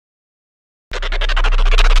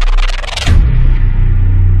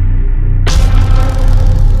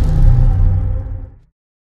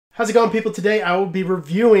How's it going, people? Today I will be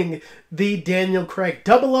reviewing the Daniel Craig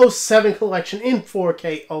 007 collection in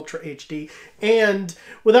 4K Ultra HD. And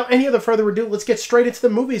without any other further ado, let's get straight into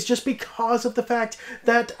the movies just because of the fact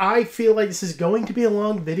that I feel like this is going to be a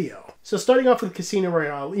long video. So starting off with Casino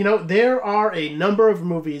Royale, you know, there are a number of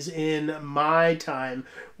movies in my time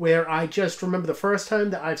where I just remember the first time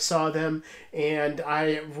that I saw them, and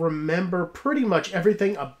I remember pretty much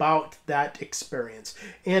everything about that experience.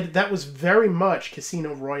 And that was very much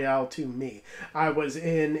Casino Royale to me. I was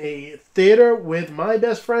in a theater with my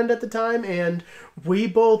best friend at the time, and we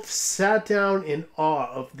both sat down in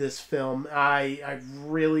awe of this film. I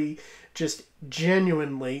really just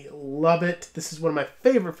genuinely love it. This is one of my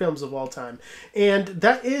favorite films of all time. And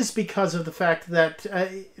that is because of the fact that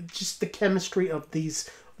just the chemistry of these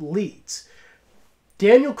leads.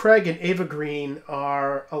 Daniel Craig and Eva Green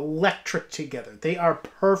are electric together. They are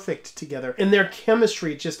perfect together. And their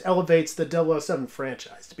chemistry just elevates the 007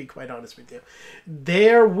 franchise, to be quite honest with you.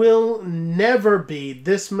 There will never be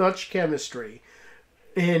this much chemistry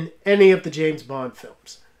in any of the James Bond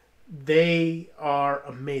films. They are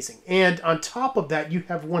amazing. And on top of that, you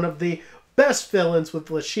have one of the best villains with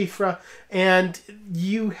Le Chiffre, and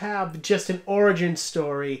you have just an origin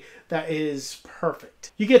story that is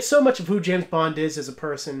perfect. You get so much of who James Bond is as a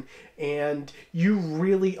person, and you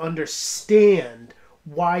really understand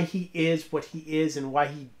why he is what he is and why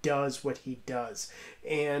he does what he does.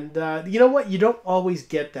 And you know what? You don't always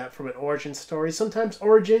get that from an origin story. Sometimes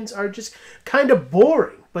origins are just kind of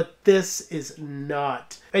boring, but this is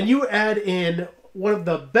not. And you add in one of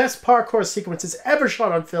the best parkour sequences ever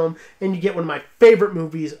shot on film, and you get one of my favorite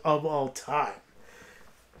movies of all time.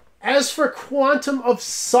 As for Quantum of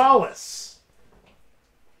Solace,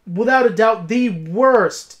 without a doubt the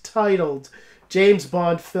worst titled James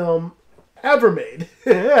Bond film ever made.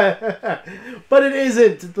 But it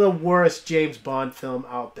isn't the worst James Bond film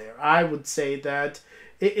out there. I would say that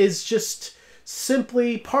it is just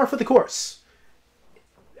simply par for the course.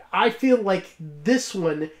 I feel like this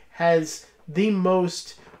one has the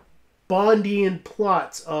most Bondian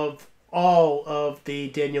plots of all of the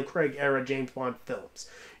Daniel Craig era James Bond films.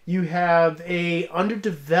 You have a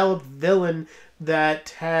underdeveloped villain that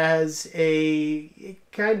has a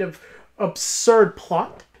kind of absurd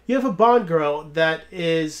plot. You have a Bond girl that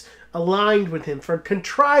is aligned with him for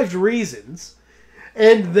contrived reasons.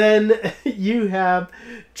 And then you have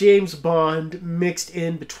James Bond mixed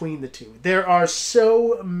in between the two. There are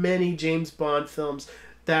so many James Bond films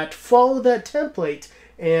that follow that template,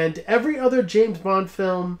 and every other James Bond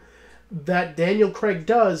film that Daniel Craig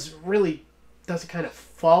does really doesn't kind of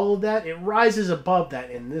follow that. It rises above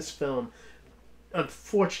that, and this film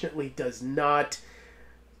unfortunately does not.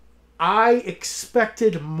 I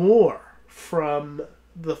expected more from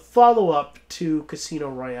the follow-up to Casino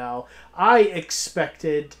Royale. I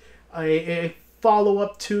expected a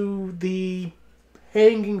follow-up to the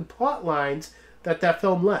hanging plot lines that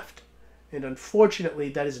film left. And unfortunately,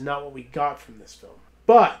 that is not what we got from this film.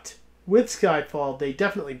 But with Skyfall, they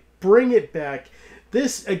definitely bring it back.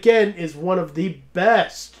 This, again, is one of the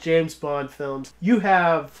best James Bond films. You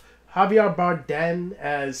have Javier Bardem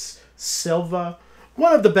as Silva,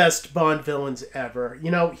 one of the best Bond villains ever.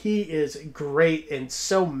 You know, he is great and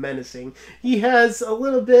so menacing. He has a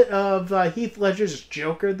little bit of Heath Ledger's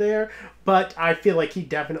Joker there, but I feel like he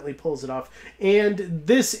definitely pulls it off. And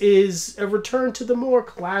this is a return to the more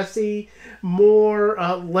classy, more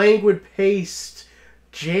languid-paced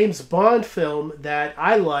James Bond film that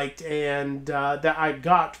I liked and that I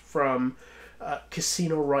got from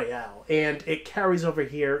Casino Royale, and it carries over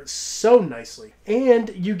here so nicely. And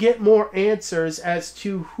you get more answers as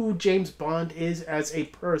to who James Bond is as a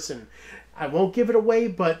person. I won't give it away,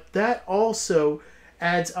 but that also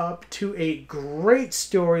adds up to a great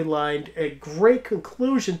storyline, a great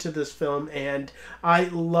conclusion to this film, and I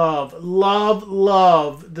love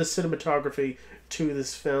the cinematography to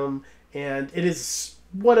this film, and it is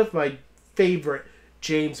one of my favorite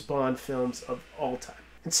James Bond films of all time.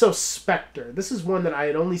 And so Spectre. This is one that I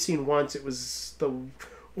had only seen once. It was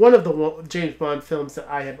one of the James Bond films that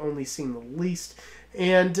I have only seen the least.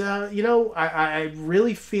 And, you know, I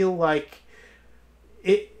really feel like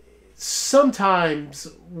it sometimes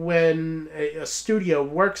when a studio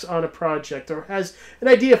works on a project or has an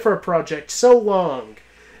idea for a project so long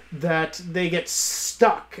that they get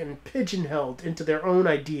stuck and pigeonholed into their own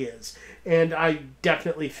ideas. And I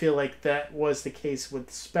definitely feel like that was the case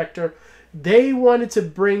with Spectre. They wanted to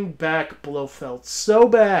bring back Blofeld so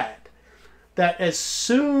bad that as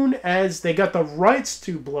soon as they got the rights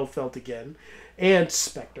to Blofeld again and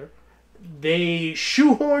Spectre, they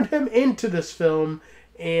shoehorned him into this film,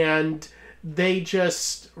 and they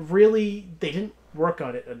just really, they didn't work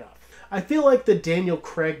on it enough. I feel like the Daniel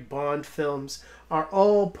Craig Bond films are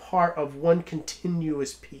all part of one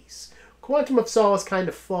continuous piece. Quantum of Solace kind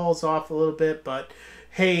of falls off a little bit, but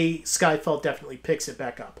hey, Skyfall definitely picks it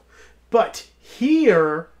back up. But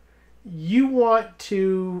here, you want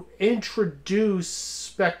to introduce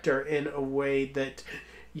Spectre in a way that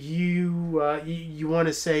you want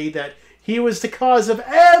to say that he was the cause of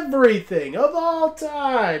everything of all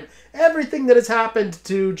time. Everything that has happened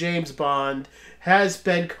to James Bond has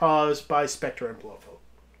been caused by Spectre and Blofeld.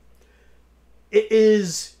 It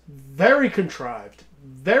is very contrived,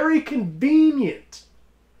 very convenient,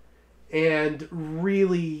 and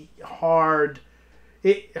really hard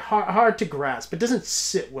to grasp. It doesn't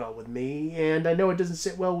sit well with me, and I know it doesn't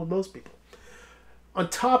sit well with most people. On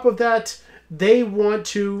top of that, they want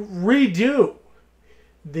to redo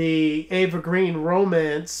the Ava Green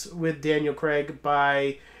romance with Daniel Craig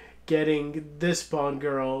by getting this Bond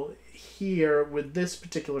girl here with this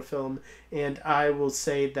particular film, and I will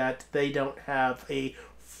say that they don't have a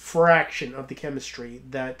fraction of the chemistry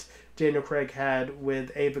that Daniel Craig had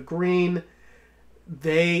with Ava Green.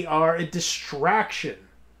 They are a distraction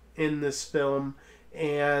in this film,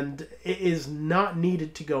 and it is not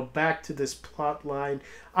needed to go back to this plot line.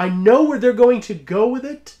 I know where they're going to go with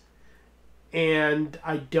it, and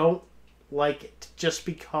I don't like it just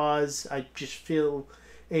because I just feel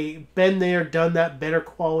a been there, done that, better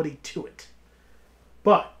quality to it.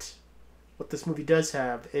 But what this movie does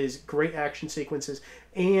have is great action sequences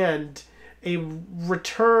and a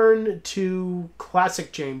return to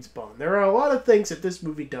classic James Bond. There are a lot of things that this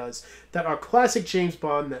movie does that are classic James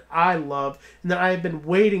Bond that I love and that I have been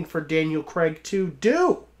waiting for Daniel Craig to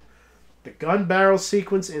do. The gun barrel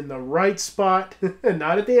sequence in the right spot,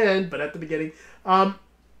 not at the end, but at the beginning, and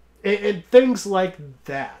things like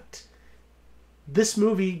that. This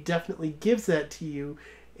movie definitely gives that to you,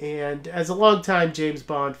 and as a longtime James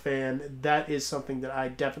Bond fan, that is something that I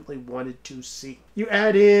definitely wanted to see. You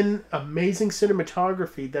add in amazing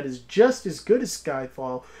cinematography that is just as good as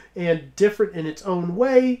Skyfall and different in its own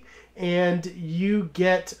way, and you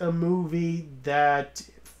get a movie that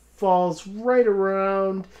falls right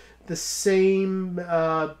around the same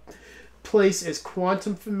place as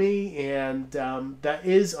Quantum for me, and that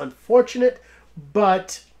is unfortunate,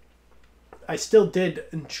 but I still did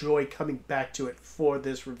enjoy coming back to it for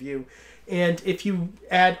this review. And if you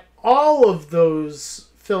add all of those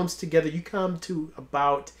films together, you come to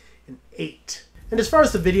about an 8. And as far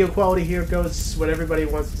as the video quality here goes, what everybody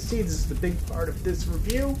wants to see, this is the big part of this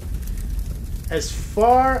review. As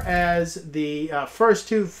far as the first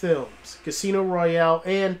two films, Casino Royale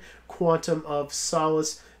and Quantum of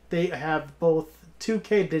Solace, they have both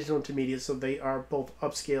 2K digital intermediate, so they are both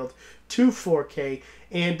upscaled to 4K,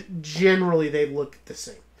 and generally they look the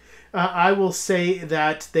same. I will say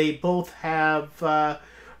that they both have a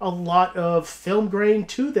lot of film grain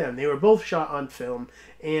to them. They were both shot on film,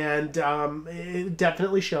 and it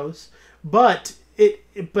definitely shows. But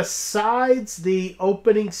besides the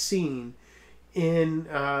opening scene in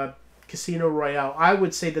Casino Royale, I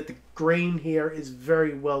would say that the grain here is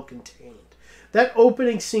very well contained. That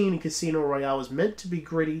opening scene in Casino Royale is meant to be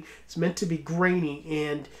gritty, it's meant to be grainy,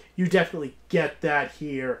 and you definitely get that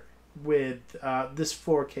here with this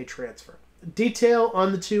 4K transfer. Detail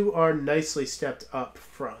on the two are nicely stepped up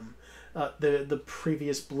from the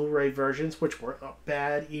previous Blu-ray versions, which weren't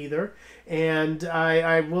bad either. And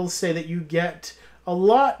I will say that you get a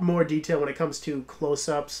lot more detail when it comes to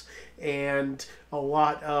close-ups and a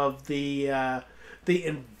lot of the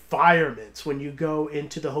environments when you go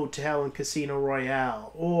into the hotel in Casino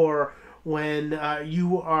Royale, or when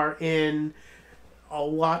you are in a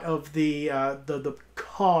lot of the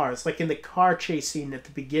cars, like in the car chase scene at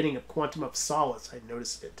the beginning of Quantum of Solace. I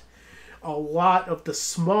noticed it. A lot of the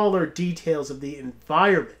smaller details of the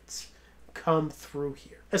environments come through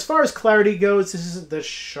here. As far as clarity goes, this isn't the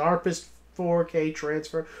sharpest 4K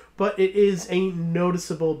transfer, but it is a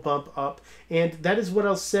noticeable bump up, and that is what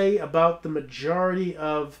I'll say about the majority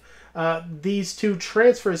of these two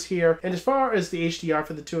transfers here. And as far as the HDR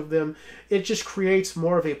for the two of them, it just creates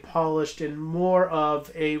more of a polished and more of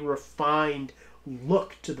a refined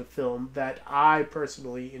look to the film that I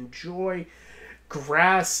personally enjoy.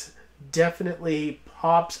 Grass definitely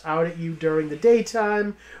pops out at you during the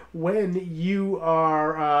daytime when you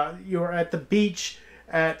are you're at the beach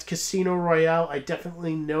at Casino Royale. I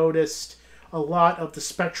definitely noticed a lot of the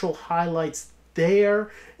spectral highlights there,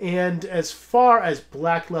 and as far as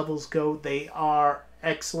black levels go, they are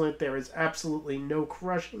excellent. There is absolutely no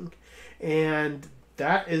crushing, and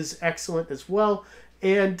that is excellent as well.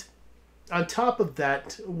 And on top of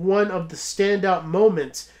that, one of the standout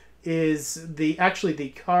moments is actually the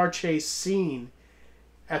car chase scene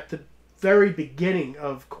at the very beginning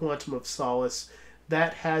of Quantum of Solace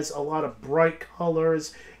that has a lot of bright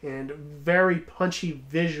colors and very punchy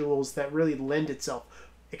visuals that really lend itself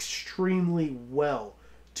extremely well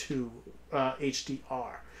to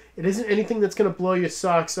HDR. It isn't anything that's going to blow your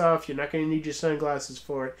socks off. You're not going to need your sunglasses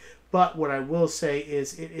for it. But what I will say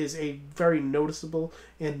is it is a very noticeable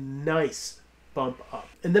and nice bump up.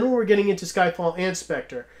 And then when we're getting into Skyfall and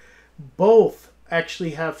Spectre, both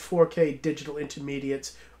actually have 4K digital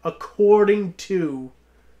intermediates according to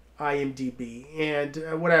IMDb. And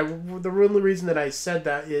the only reason that I said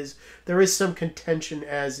that is there is some contention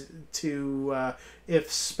as to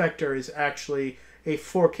if Spectre is actually a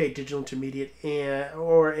 4K digital intermediate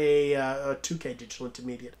or a 2K digital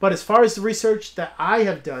intermediate. But as far as the research that I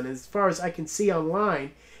have done, as far as I can see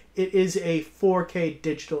online, it is a 4K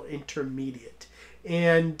digital intermediate.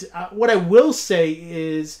 And what I will say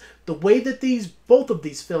is the way that both of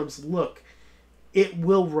these films look, it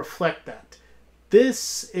will reflect that.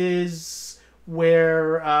 This is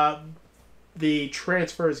where the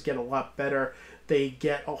transfers get a lot better. They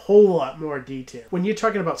get a whole lot more detail. When you're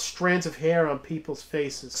talking about strands of hair on people's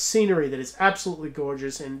faces, scenery that is absolutely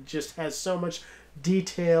gorgeous and just has so much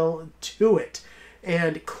detail to it,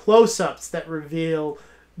 and close-ups that reveal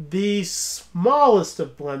the smallest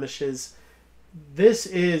of blemishes, this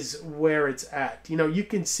is where it's at. You know, you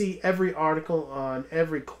can see every article on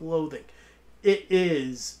every clothing. It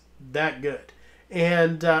is that good.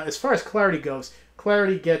 And as far as clarity goes,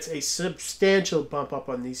 clarity gets a substantial bump up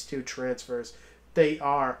on these two transfers. They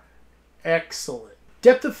are excellent.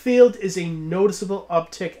 Depth of field is a noticeable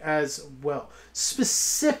uptick as well,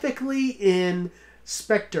 specifically in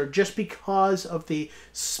Spectre, just because of the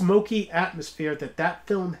smoky atmosphere that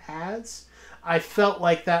film has. I felt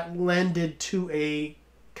like that lended to a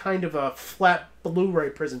kind of a flat Blu-ray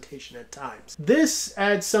presentation at times. This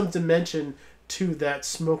adds some dimension to that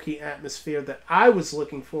smoky atmosphere that I was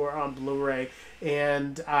looking for on Blu-ray,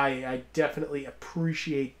 and I definitely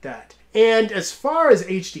appreciate that. And as far as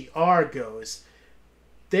HDR goes,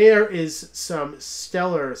 there is some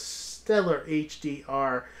stellar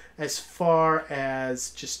HDR as far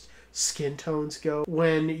as just skin tones go.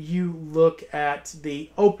 When you look at the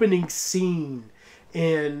opening scene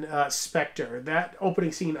in Spectre, that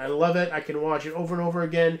opening scene, I love it. I can watch it over and over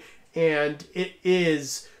again, and it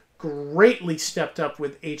is greatly stepped up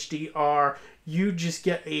with HDR. You just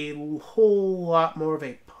get a whole lot more of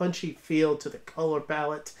a punchy feel to the color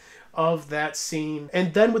palette of that scene.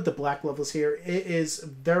 And then with the black levels here, it is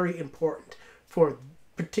very important for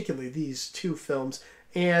particularly these two films,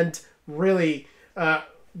 and really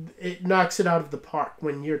it knocks it out of the park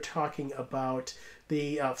when you're talking about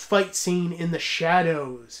the fight scene in the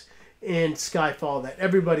shadows in Skyfall that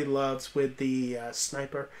everybody loves with the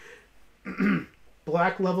sniper.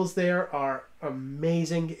 Black levels there are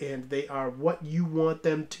amazing, and they are what you want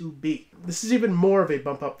them to be. This is even more of a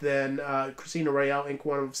bump up than Casino Royale and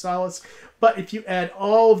Quantum of Solace, but if you add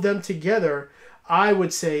all of them together, I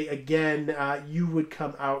would say, again, you would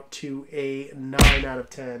come out to a 9 out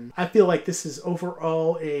of 10. I feel like this is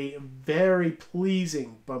overall a very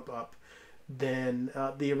pleasing bump up than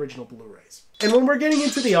the original Blu-rays. And when we're getting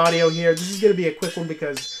into the audio here, this is going to be a quick one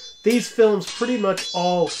because these films pretty much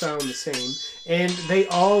all sound the same, and they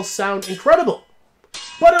all sound incredible.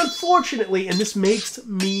 But unfortunately, and this makes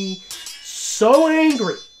me so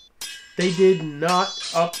angry, they did not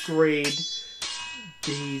upgrade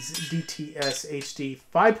these DTS HD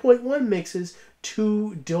 5.1 mixes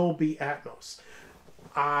to Dolby Atmos.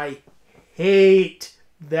 I hate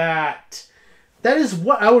that. That is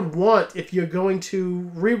what I would want if you're going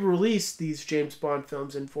to re-release these James Bond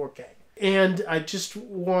films in 4K. And I just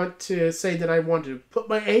want to say that I want to put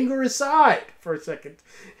my anger aside for a second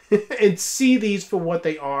and see these for what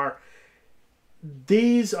they are.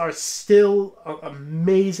 These are still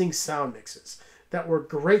amazing sound mixes that were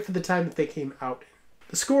great for the time that they came out in.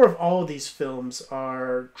 The score of all of these films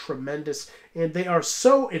are tremendous, and they are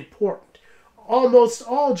so important. Almost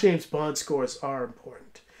all James Bond scores are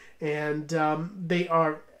important, and they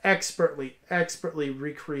are expertly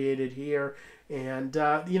recreated here. And,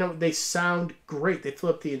 you know, they sound great. They fill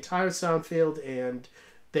up the entire sound field, and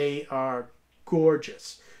they are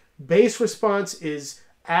gorgeous. Bass response is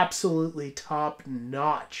absolutely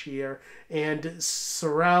top-notch here, and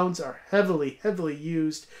surrounds are heavily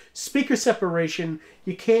used. Speaker separation,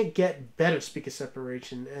 you can't get better speaker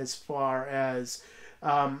separation as far as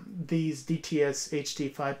these DTS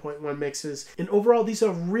HD 5.1 mixes. And overall, these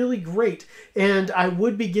are really great, and I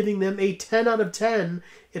would be giving them a 10 out of 10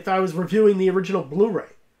 if I was reviewing the original Blu-ray.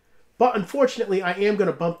 But unfortunately, I am going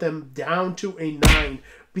to bump them down to a 9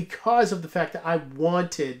 because of the fact that I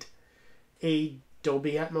wanted a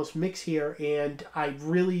Dolby Atmos mix here, and I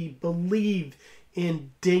really believe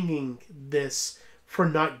in dinging this for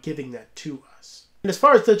not giving that to us. And as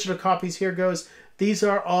far as digital copies here goes, these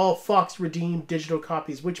are all Fox redeemed digital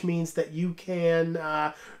copies, which means that you can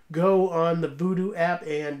go on the Vudu app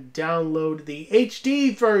and download the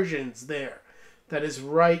HD versions there. That is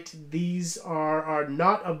right. These are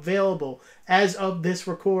not available as of this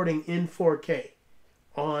recording in 4K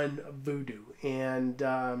on Vudu. And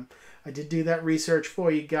I did do that research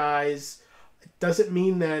for you guys. It doesn't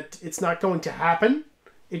mean that it's not going to happen.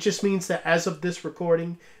 It just means that as of this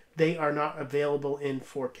recording, they are not available in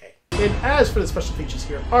 4K. And as for the special features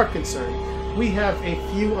here are concerned, we have a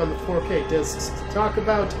few on the 4K discs to talk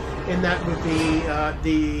about, and that would be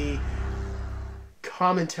the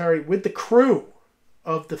commentary with the crew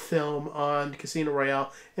of the film on Casino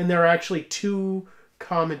Royale, and there are actually 2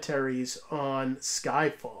 commentaries on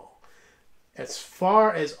Skyfall. As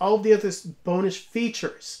far as all the other bonus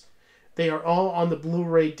features, they are all on the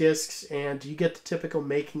Blu-ray discs, and you get the typical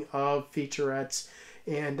making of featurettes.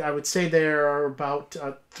 And I would say there are about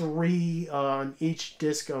 3 on each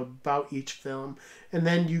disc about each film. And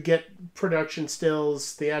then you get production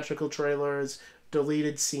stills, theatrical trailers,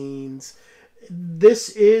 deleted scenes. This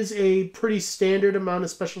is a pretty standard amount of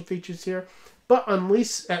special features here. But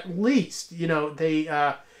at least, you know,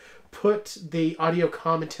 they put the audio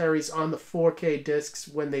commentaries on the 4K discs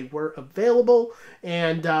when they were available.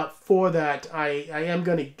 And for that, I am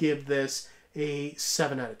going to give this a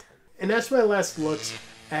 7 out of 10. And that's my last looks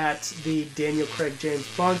at the Daniel Craig James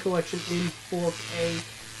Bond collection in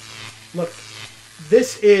 4K. Look,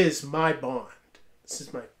 this is my Bond. This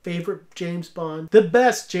is my favorite James Bond. The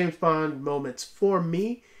best James Bond moments for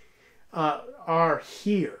me are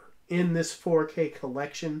here in this 4K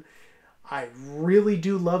collection. I really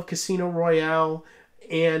do love Casino Royale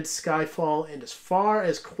and Skyfall. And as far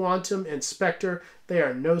as Quantum and Spectre, they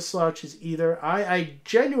are no slouches either. I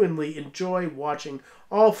genuinely enjoy watching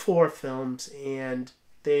all 4 films, and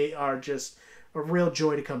they are just a real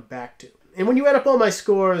joy to come back to. And when you add up all my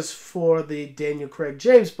scores for the Daniel Craig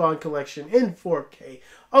James Bond collection in 4K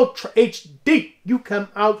Ultra HD, you come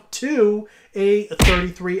out to a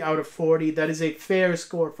 33 out of 40. That is a fair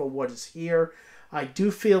score for what is here. I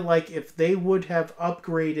do feel like if they would have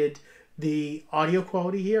upgraded the audio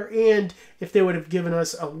quality here, and if they would have given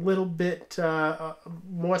us a little bit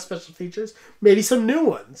more special features, maybe some new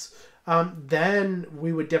ones, then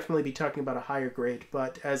we would definitely be talking about a higher grade.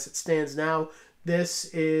 But as it stands now, this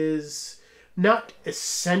is not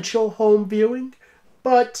essential home viewing,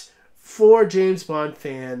 but for James Bond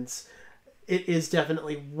fans, it is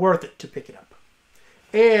definitely worth it to pick it up.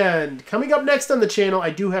 And coming up next on the channel, I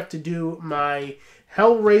do have to do my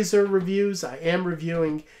Hellraiser reviews. I am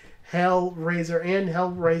reviewing Hellraiser and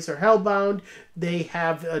Hellraiser Hellbound. They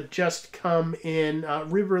have just come in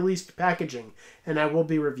re-released packaging, and I will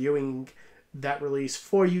be reviewing that release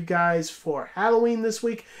for you guys for Halloween this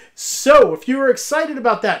week. So if you're excited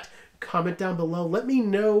about that, comment down below. Let me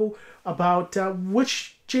know about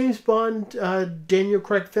which James Bond Daniel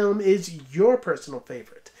Craig film is your personal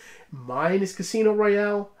favorite. Mine is Casino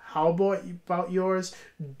Royale. How about yours?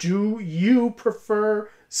 Do you prefer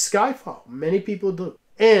Skyfall? Many people do.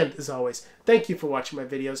 And as always, thank you for watching my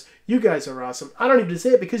videos. You guys are awesome. I don't need to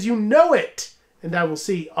say it because you know it. And I will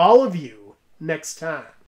see all of you next time.